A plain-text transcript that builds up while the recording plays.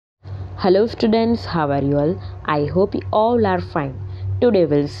Hello students, how are you all? I hope you all are fine. Today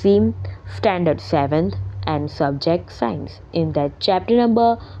we'll see Standard 7th and Subject Science in that chapter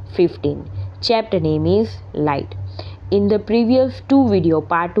number 15. Chapter name is Light. In the previous two video,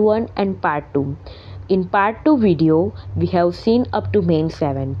 part 1 and part 2. In part 2 video, we have seen up to main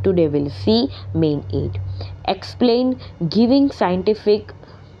 7. Today we'll see main 8. Explain giving scientific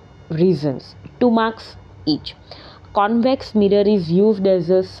reasons. 2 marks each. Convex mirror is used as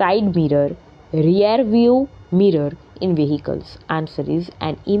a side mirror, rear view mirror in vehicles. Answer is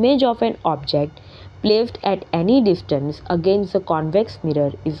an image of an object placed at any distance against a convex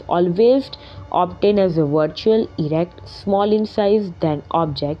mirror is always obtained as a virtual, erect, small in size than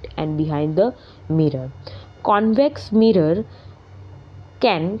object and behind the mirror. Convex mirror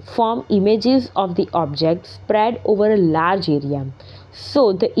can form images of the object spread over a large area.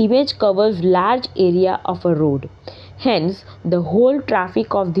 So the image covers large area of a road. Hence, the whole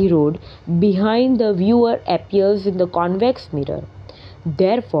traffic of the road behind the viewer appears in the convex mirror.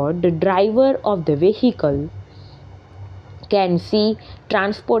 Therefore, the driver of the vehicle can see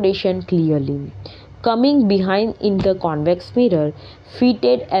transportation clearly. Coming behind in the convex mirror,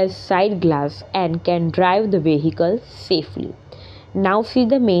 fitted as side glass and can drive the vehicle safely. Now see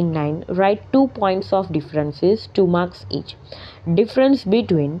the main 9. Write 2 points of differences, 2 marks each. Difference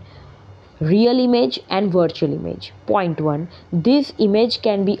between real image and virtual image. Point 1. This image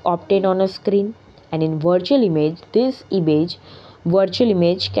can be obtained on a screen, and in virtual image, virtual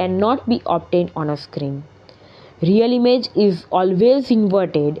image cannot be obtained on a screen. Real image is always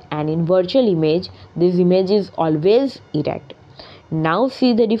inverted, and in virtual image, this image is always erect. Now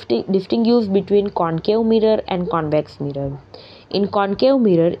see the distinguish between concave mirror and convex mirror. In concave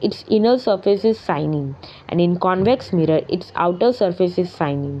mirror, its inner surface is shiny, and in convex mirror, its outer surface is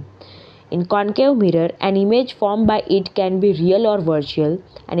shiny. In concave mirror, an image formed by it can be real or virtual,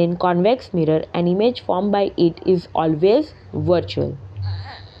 and in convex mirror, an image formed by it is always virtual.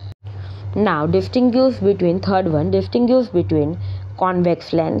 Now distinguish between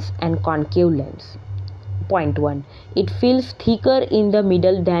convex lens and concave lens. Point 1. It feels thicker in the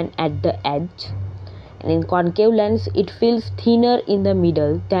middle than at the edge, and in concave lens it feels thinner in the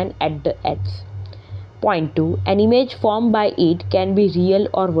middle than at the edge. Point 2. An image formed by it can be real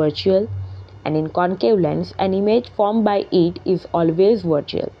or virtual, and in concave lens an image formed by it is always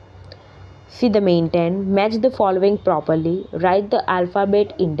virtual. See the main 10. Match the following properly. Write the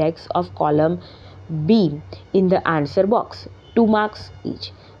alphabet index of column B in the answer box. 2 marks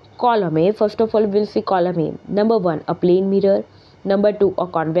each. Column A, first of all we'll see column A. Number 1, a plane mirror. Number 2, a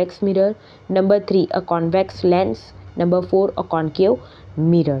convex mirror. Number 3, a convex lens. Number 4, a concave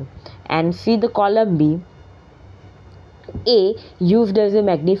mirror. And see the column B. A, used as a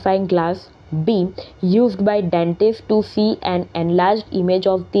magnifying glass. B, used by dentists to see an enlarged image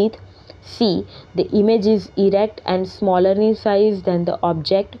of teeth. C, the image is erect and smaller in size than the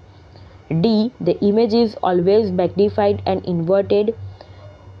object. D, the image is always magnified and inverted.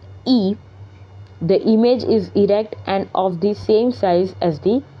 E, the image is erect and of the same size as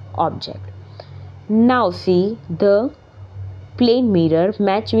the object. Now see the plane mirror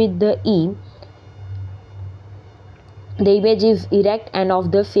match with the E. The image is erect and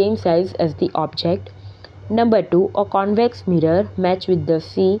of the same size as the object. Number 2, a convex mirror match with the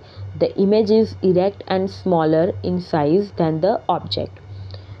C. The image is erect and smaller in size than the object.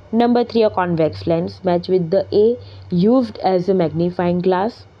 Number 3, a convex lens match with the A, used as a magnifying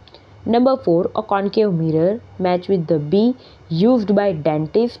glass. Number 4, a concave mirror match with the B, used by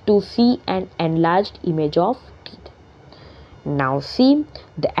dentists to see an enlarged image of teeth. Now see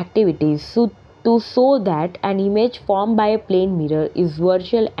the activities to show that an image formed by a plane mirror is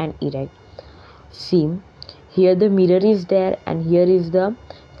virtual and erect. See, here the mirror is there and here is the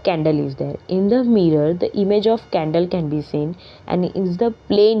candle is there. In the mirror, the image of candle can be seen, and is the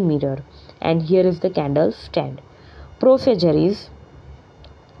plane mirror, and here is the candle stand. Procedure is: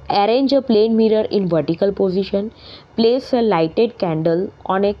 arrange a plane mirror in vertical position. Place a lighted candle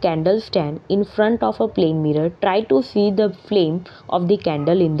on a candle stand in front of a plane mirror. Try to see the flame of the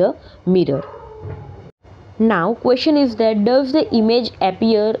candle in the mirror. Now question is that does the image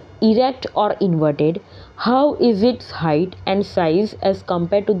appear erect or inverted? How is its height and size as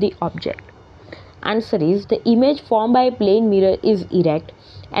compared to the object? Answer is the image formed by a plane mirror is erect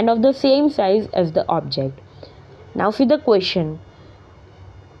and of the same size as the object. Now see the question.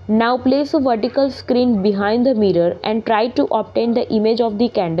 Now place a vertical screen behind the mirror and try to obtain the image of the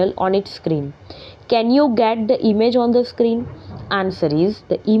candle on its screen. Can you get the image on the screen? Answer is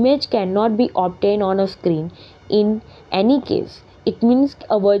the image cannot be obtained on a screen in any case. It means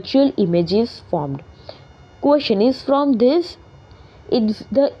a virtual image is formed. Question is from this is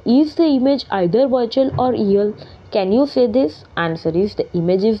the image either virtual or real? Can you say this? Answer is the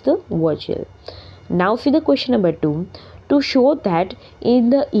image is the virtual. Now see the question number 2. To show that in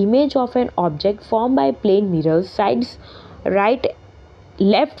the image of an object formed by plane mirrors, sides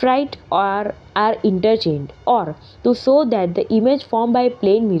left right are interchanged, or to show that the image formed by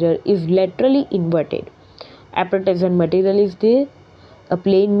plane mirror is laterally inverted. Application material is there. A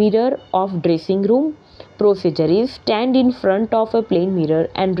plane mirror of dressing room. Procedure is stand in front of a plane mirror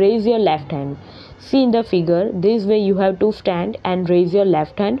and raise your left hand. See in the figure, this way you have to stand and raise your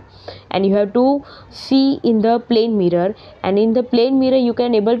left hand, and you have to see in the plane mirror, and in the plane mirror you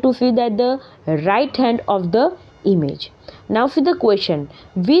can able to see that the right hand of the image. Now see the question,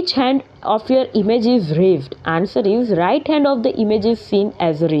 which hand of your image is raised? Answer is right hand of the image is seen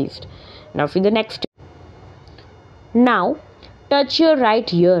as raised. Now see the next. Now touch your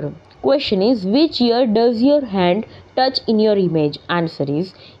right ear. Question is, which ear does your hand touch in your image? Answer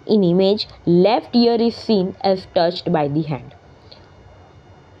is, in image left ear is seen as touched by the hand.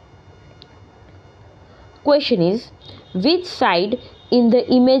 Question is, which side in the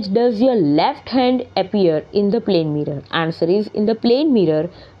image does your left hand appear in the plane mirror? Answer is, in the plane mirror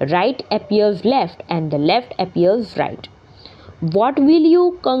right appears left and the left appears right. What will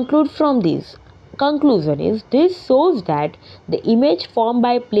you conclude from this? Conclusion is, this shows that the image formed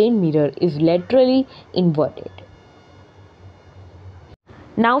by plane mirror is laterally inverted.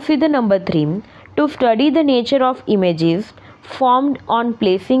 Now see the number 3. To study the nature of images formed on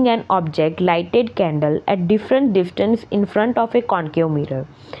placing an object lighted candle at different distance in front of a concave mirror.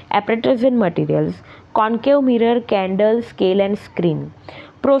 Apparatus and materials: concave mirror, candle, scale and screen.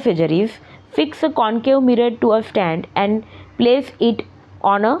 Procedure is, fix a concave mirror to a stand and place it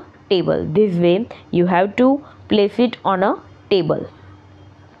on a table. This way you have to place it on a table.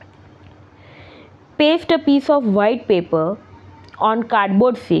 Paste a piece of white paper on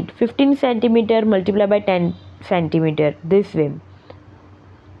cardboard sheet 15 cm multiplied by 10 cm this way,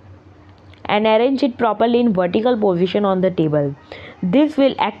 and arrange it properly in vertical position on the table. This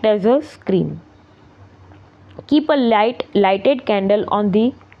will act as a screen. Keep a lighted candle on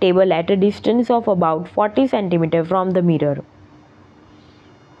the table at a distance of about 40 cm from the mirror.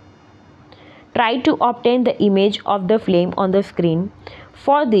 Try to obtain the image of the flame on the screen.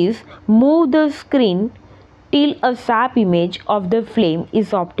 For this, move the screen till a sharp image of the flame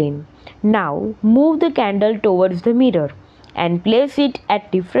is obtained. Now, move the candle towards the mirror and place it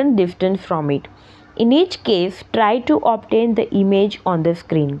at different distance from it. In each case, try to obtain the image on the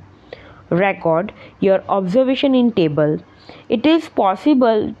screen. Record your observation in table. It is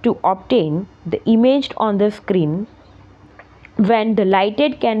possible to obtain the image on the screen when the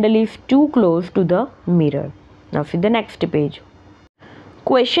lighted candle is too close to the mirror. Now see the next page.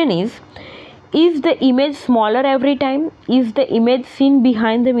 Question is the image smaller every time? Is the image seen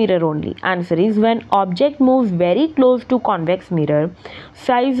behind the mirror only? Answer is, when object moves very close to convex mirror,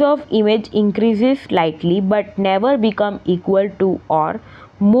 size of image increases slightly but never become equal to or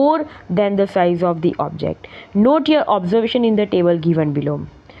more than the size of the object. Note your observation in the table given below.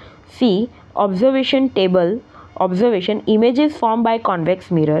 See observation table. Observation: images formed by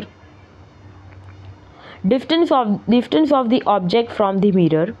convex mirror. Distance of the object from the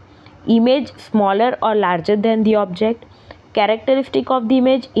mirror. Image smaller or larger than the object. Characteristic of the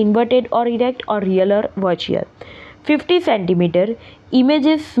image: inverted or erect or real or virtual. 50 cm. Image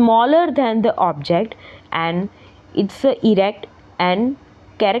is smaller than the object and it's erect, and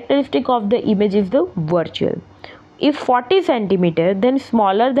characteristic of the image is the virtual. If 40 cm, then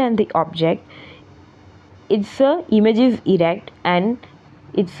smaller than the object, its image is erect and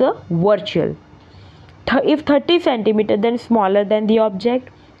it's a virtual. If 30 cm, then smaller than the object,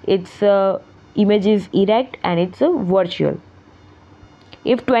 its image is erect and it's a virtual.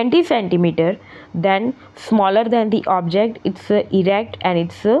 If 20 cm, then smaller than the object, it's erect and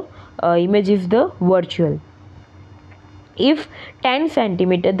its image is the virtual. If 10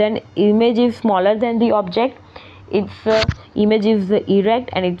 cm, then image is smaller than the object, its image is erect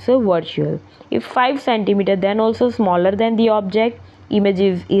and it's a virtual. If 5 cm, then also smaller than the object, image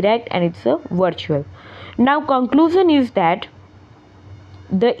is erect and it's a virtual. Now conclusion is that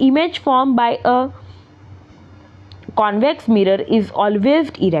the image formed by a convex mirror is always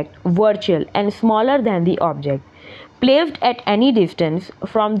erect, virtual and smaller than the object placed at any distance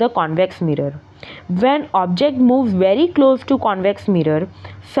from the convex mirror. When object moves very close to convex mirror,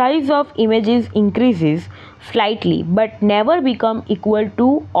 size of images increases slightly but never become equal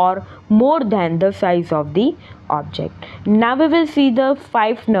to or more than the size of the object. Now we will see the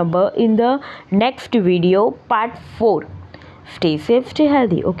 5th number in the next video, part 4. Stay safe, stay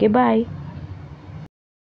healthy. Okay, bye.